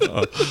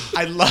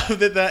 I love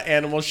that the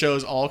animal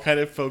shows all kind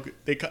of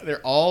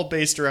they're all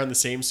based around the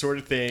same sort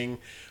of thing,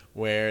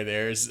 where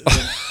there's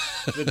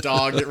the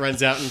dog that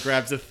runs out and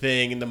grabs a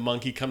thing, and the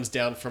monkey comes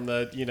down from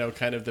the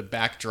kind of the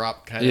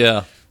backdrop kind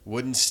of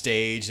wooden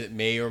stage that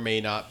may or may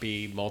not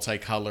be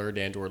multicolored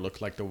and or look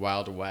like the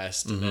Wild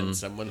West, and then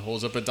someone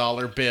holds up a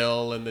dollar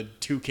bill and the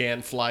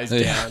toucan flies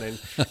down and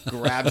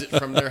grabs it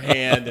from their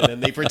hand, and then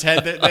they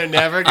pretend that they're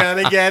never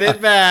gonna get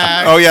it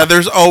back. Oh yeah,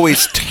 there's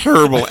always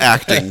terrible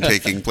acting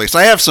taking place.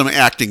 I have some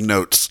acting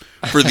notes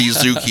for these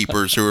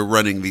zookeepers who are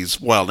running these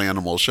wild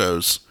animal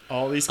shows.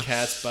 All these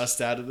cats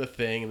bust out of the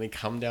thing and they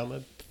come down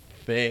the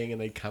thing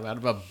and they come out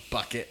of a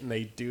bucket and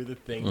they do the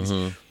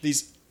thing.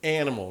 These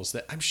animals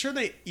that I'm sure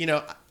they,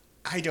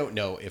 I don't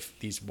know if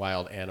these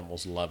wild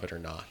animals love it or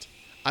not.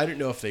 I don't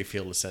know if they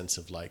feel a sense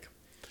of like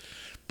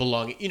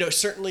belonging.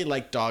 Certainly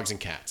like dogs and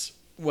cats,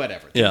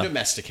 whatever. They're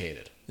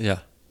domesticated. Yeah.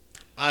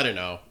 I don't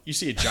know. You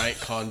see a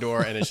giant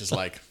condor and it's just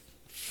like,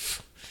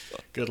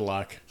 good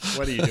luck.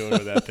 What are you doing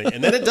with that thing?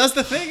 And then it does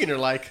the thing and you're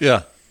like,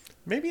 Yeah.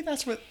 Maybe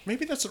that's what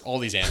all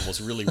these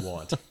animals really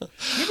want.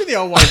 Maybe they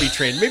all want to be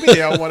trained. Maybe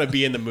they all want to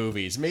be in the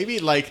movies. Maybe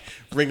like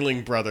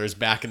Ringling Brothers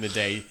back in the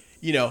day,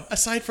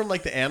 aside from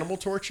like the animal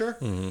torture,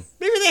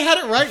 maybe they had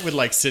it right with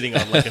like sitting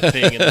on like a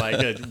thing and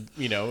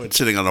like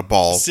Sitting on a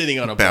ball. sitting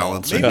on a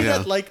balancing, ball. Maybe yeah.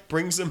 that like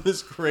brings them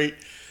this great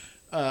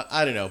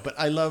I don't know, but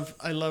I love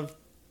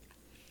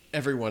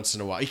every once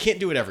in a while. You can't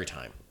do it every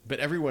time, but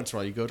every once in a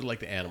while you go to like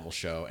the animal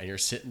show and you're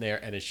sitting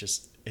there and it's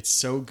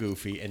so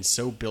goofy and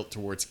so built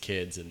towards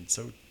kids and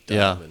so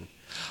dumb and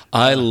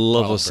I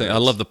love wild those things. I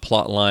birds. love the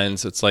plot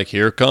lines. It's like,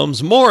 here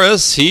comes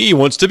Morris. He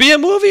wants to be a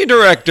movie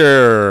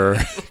director.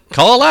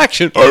 Call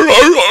action.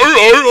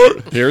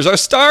 Here's our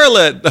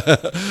starlet,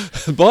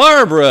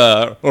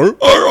 Barbara.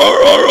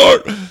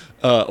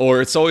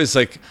 Or it's always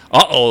like,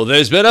 uh-oh,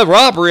 there's been a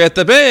robbery at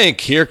the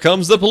bank. Here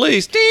comes the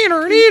police.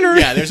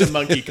 Yeah, there's a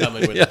monkey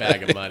coming with a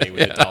bag of money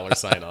with a dollar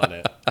sign on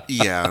it.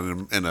 Yeah,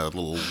 and a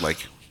little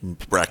like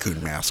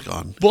raccoon mask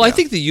on. Well, I Yeah.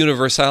 think the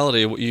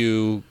universality of what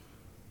you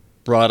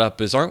brought up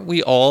is, aren't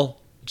we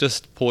all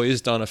just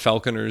poised on a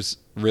falconer's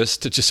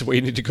wrist, just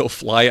waiting to go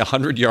fly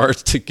 100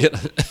 yards to get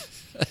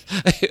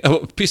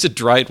a piece of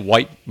dried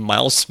white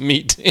mouse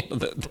meat?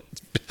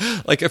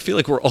 Like, I feel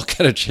like we're all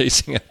kind of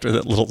chasing after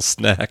that little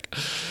snack,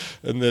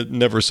 and that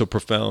never so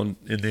profound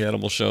in the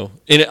animal show.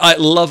 And I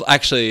love,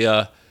 actually,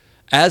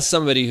 as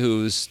somebody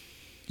who's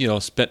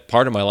spent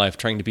part of my life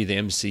trying to be the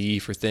MC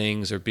for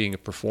things, or being a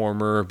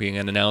performer, or being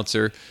an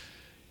announcer.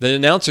 The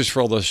announcers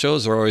for all those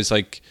shows are always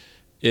like,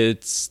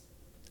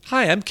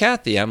 "Hi, I'm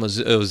Kathy. I'm a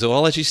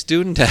zoology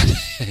student at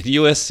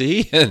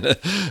USC,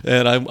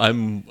 and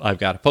I've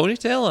got a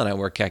ponytail and I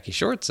wear khaki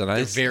shorts and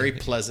They're very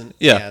pleasant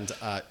Yeah.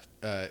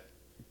 and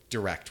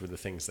direct with the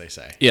things they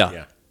say.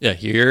 Yeah.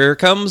 Here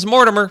comes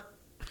Mortimer.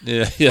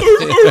 Yeah.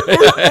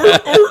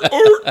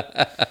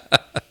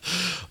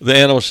 The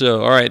animal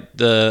show. All right,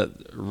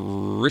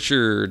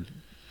 Richard.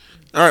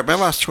 All right, my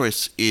last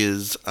choice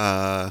is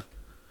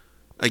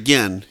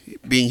again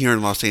being here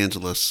in Los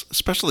Angeles,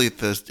 especially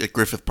at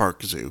Griffith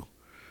Park Zoo,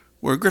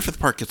 where Griffith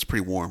Park gets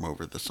pretty warm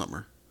over the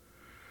summer.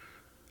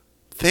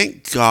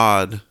 Thank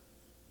God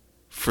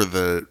for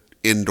the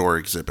indoor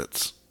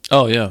exhibits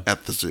Oh yeah,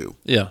 at the zoo.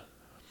 yeah.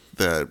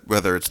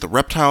 Whether it's the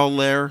reptile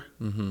lair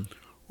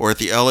or at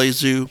the LA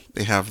Zoo,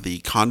 they have the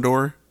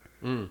condor.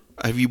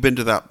 Have you been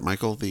to that,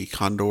 Michael? The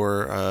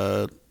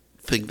condor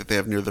thing that they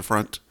have near the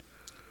front,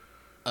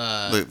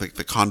 like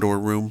the condor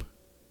room,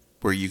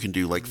 where you can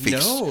do like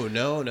fakes.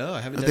 No,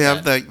 I haven't done They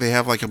have that. they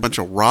have like a bunch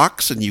of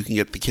rocks, and you can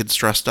get the kids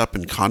dressed up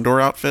in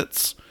condor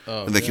outfits,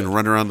 and they can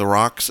run around the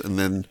rocks. And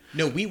then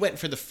No, we went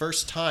for the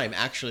first time,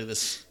 actually,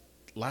 this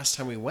last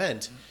time we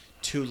went,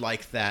 to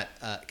like that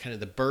kind of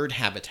the bird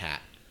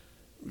habitat.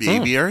 the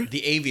aviary.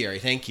 The aviary,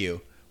 thank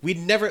you. We'd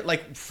never,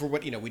 like, for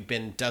what, we'd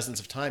been dozens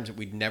of times, but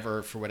we'd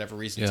never, for whatever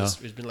reason,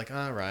 we'd been like,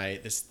 all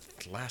right, this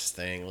last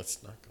thing, let's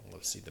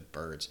see the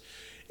birds.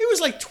 It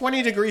was like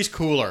 20 degrees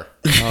cooler.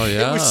 Oh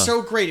yeah. It was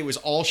so great. It was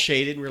all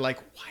shaded, and we were like,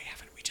 why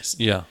haven't we just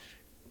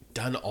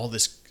done all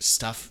this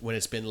stuff when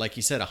it's been, like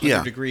you said,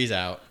 100 degrees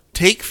out?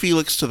 Take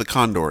Felix to the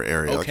condor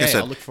area. Like I Okay,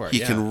 said, I'll look for it, he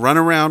yeah. can run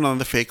around on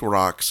the fake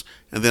rocks,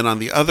 and then on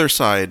the other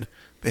side,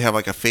 they have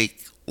like a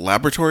fake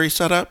laboratory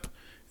set up,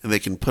 and they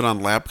can put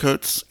on lab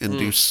coats and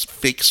do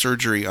fake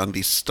surgery on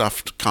these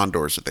stuffed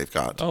condors that they've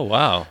got. Oh,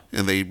 wow.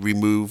 And they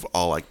remove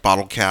all like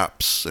bottle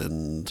caps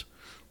and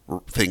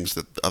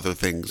other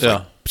things Yeah.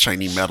 like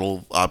shiny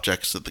metal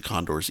objects that the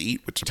condors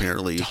eat, which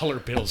apparently Dollar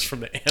bills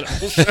from the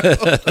animal show.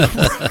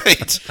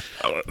 right.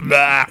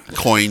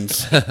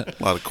 Coins, a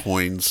lot of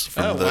coins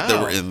from that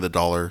wow. were in the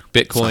dollar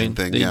Bitcoin. sign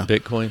thing. They eat Yeah.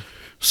 Bitcoin.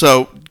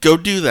 So go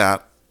do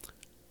that.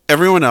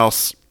 Everyone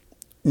else,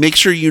 make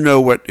sure you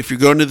know if you're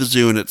going to the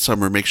zoo and it's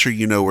summer, make sure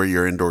you know where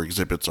your indoor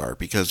exhibits are.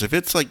 Because if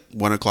it's like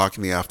 1 o'clock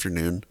in the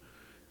afternoon,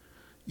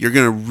 you're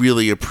going to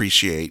really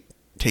appreciate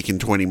taking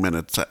 20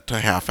 minutes to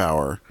half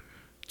hour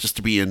just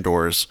to be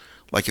indoors.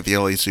 Like at the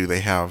LA Zoo,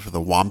 they have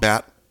the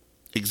wombat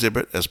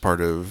exhibit as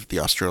part of the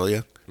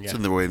Australia. It's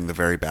in the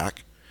very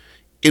back.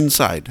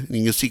 Inside, and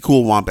you can see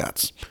cool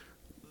wombats.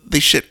 They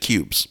shit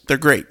cubes. They're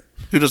great.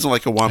 Who doesn't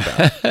like a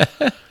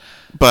wombat?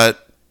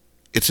 But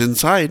it's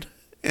inside,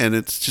 and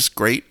it's just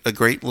great. A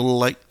great little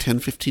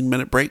 10-15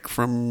 minute break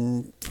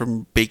from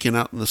baking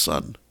out in the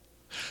sun.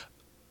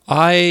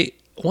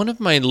 One of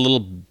my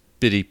little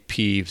bitty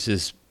peeves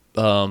is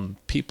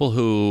people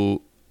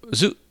who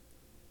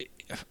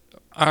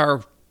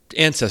our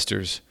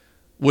ancestors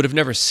would have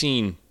never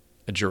seen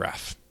a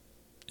giraffe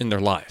in their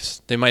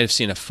lives. They might have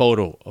seen a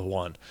photo of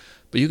one,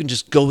 but you can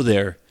just go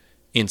there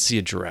and see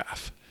a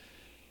giraffe.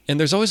 And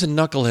there's always a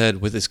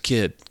knucklehead with his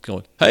kid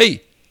going,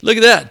 "Hey, look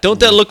at that. Don't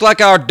that look like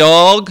our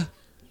dog?"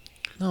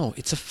 No,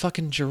 it's a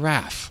fucking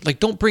giraffe. Like,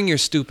 don't bring your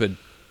stupid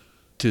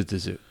to the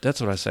zoo.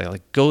 That's what I say.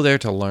 Like, go there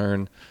to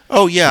learn.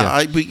 Oh,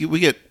 yeah. We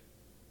get...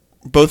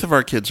 Both of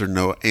our kids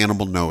are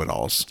animal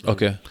know-it-alls.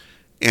 Okay.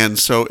 And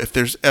so if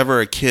there's ever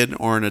a kid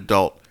or an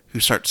adult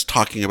who starts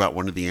talking about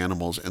one of the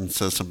animals and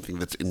says something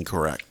that's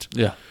incorrect,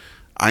 Yeah.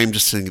 I'm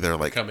just sitting there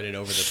like, Coming in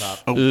over the top.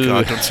 oh,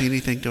 God, don't say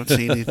anything, don't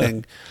say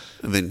anything.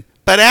 And then,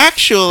 but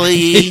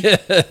actually,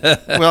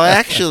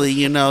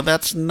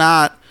 that's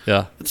not...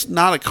 Yeah. It's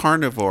not a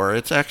carnivore.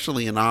 It's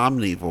actually an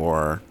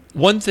omnivore.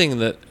 One thing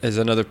that is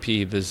another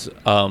peeve is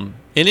in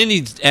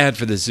any ad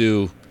for the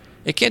zoo,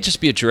 it can't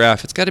just be a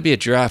giraffe. It's got to be a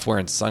giraffe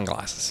wearing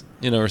sunglasses,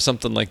 or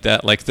something like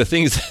that. Like the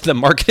the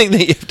marketing that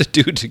you have to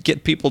do to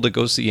get people to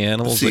go see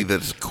animals. See,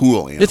 that's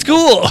cool. Animal. It's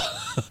cool.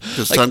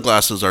 Because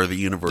sunglasses are the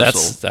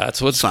universal. That's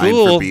what's sign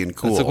cool. for being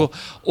cool. That's so cool.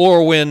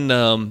 Or when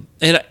and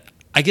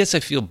I guess I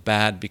feel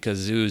bad because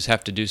zoos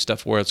have to do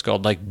stuff where it's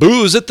called like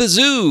booze at the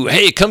zoo.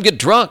 Hey, come get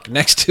drunk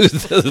next to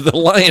the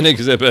lion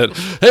exhibit.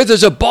 Hey,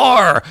 there's a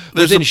bar.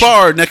 There's a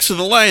bar next to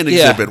the lion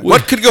Yeah. exhibit.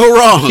 What could go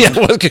wrong? Yeah,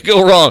 what could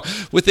go wrong?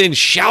 Within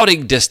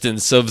shouting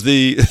distance of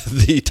the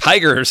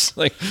tigers.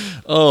 Like,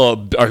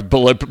 oh, our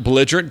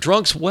belligerent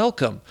drunks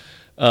welcome.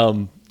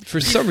 For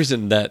some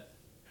reason that...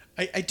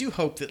 I do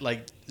hope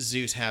that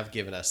zoos have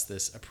given us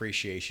this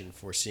appreciation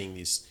for seeing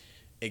these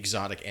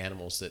exotic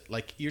animals that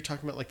you're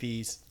talking about,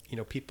 these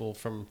people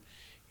from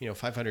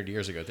 500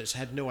 years ago that just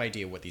had no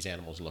idea what these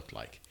animals looked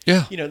like.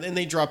 Yeah. And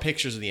they draw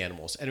pictures of the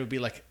animals, and it would be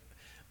like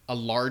a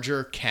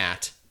larger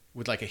cat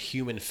with a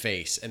human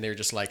face, and they're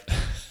just like,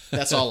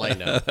 that's all I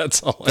know.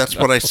 That's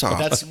what I saw.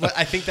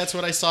 I think that's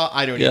what I saw.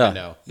 I don't Yeah, even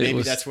know.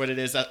 Maybe that's what it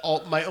is.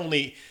 My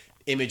only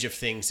image of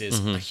things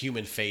is a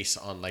human face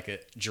on a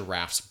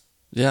giraffe's.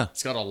 Yeah.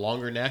 It's got a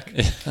longer neck.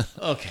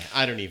 Okay,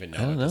 I don't even know.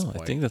 I don't at this know.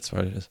 point. I think that's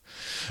what it is.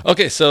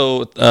 Okay,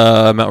 so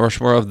Mount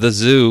Rushmore of the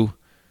zoo.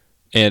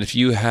 And if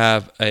you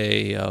have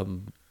a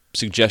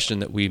suggestion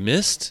that we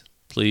missed,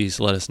 please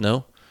let us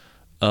know.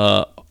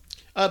 One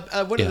of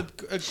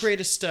the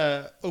greatest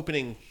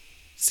opening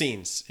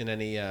scenes in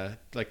any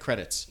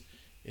credits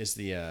is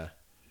the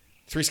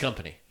Three's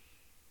Company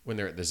when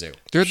they're at the zoo.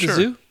 They're at the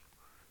zoo?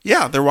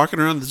 Yeah, they're walking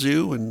around the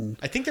zoo and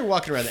I think they're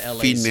walking around the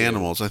LA feeding Zoo.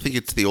 animals. I think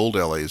it's the old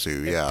LA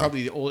Zoo. Yeah,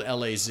 Probably the old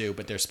LA Zoo,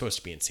 but they're supposed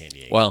to be in San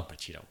Diego. Well,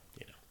 but you know.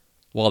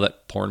 While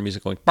that porn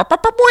music going.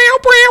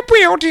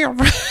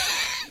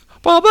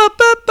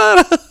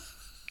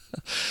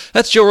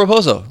 That's Joe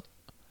Raposo.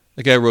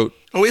 The guy wrote.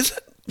 Oh, is it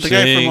the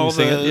guy from all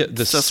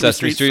the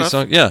Sesame Street stuff?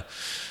 song? Yeah.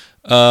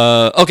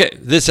 Okay,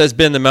 this has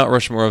been the Mount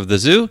Rushmore of the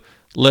zoo.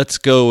 Let's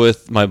go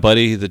with my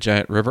buddy, the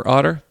giant river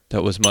otter.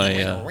 That was my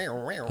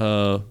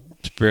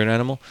spirit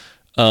animal.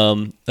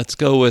 Let's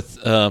go with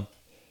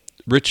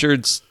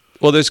Richard's.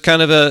 Well, there's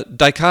kind of a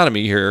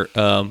dichotomy here.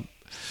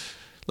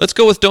 Let's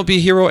go with Don't Be a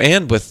Hero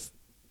and with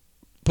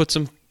put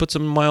some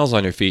miles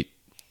on your feet.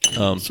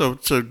 So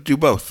do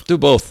both. Do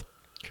both.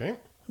 Okay.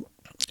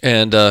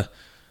 And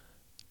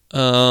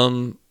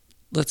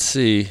let's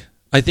see.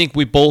 I think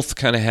we both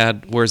kind of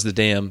had Where's the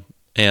Damn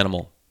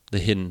Animal, the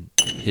hidden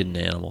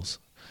animals.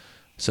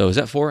 So is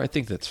that 4? I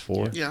think that's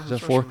 4. Yeah, is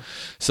that that's 4?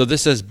 So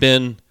this has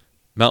been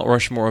Mount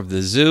Rushmore of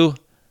the zoo.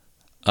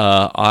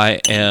 I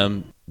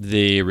am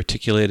the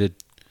reticulated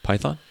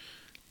python.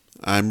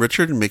 I'm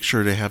Richard, and make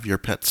sure to have your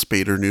pet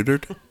spayed or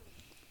neutered.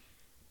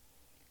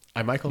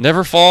 I'm Michael.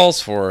 Never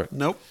falls for it.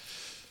 Nope.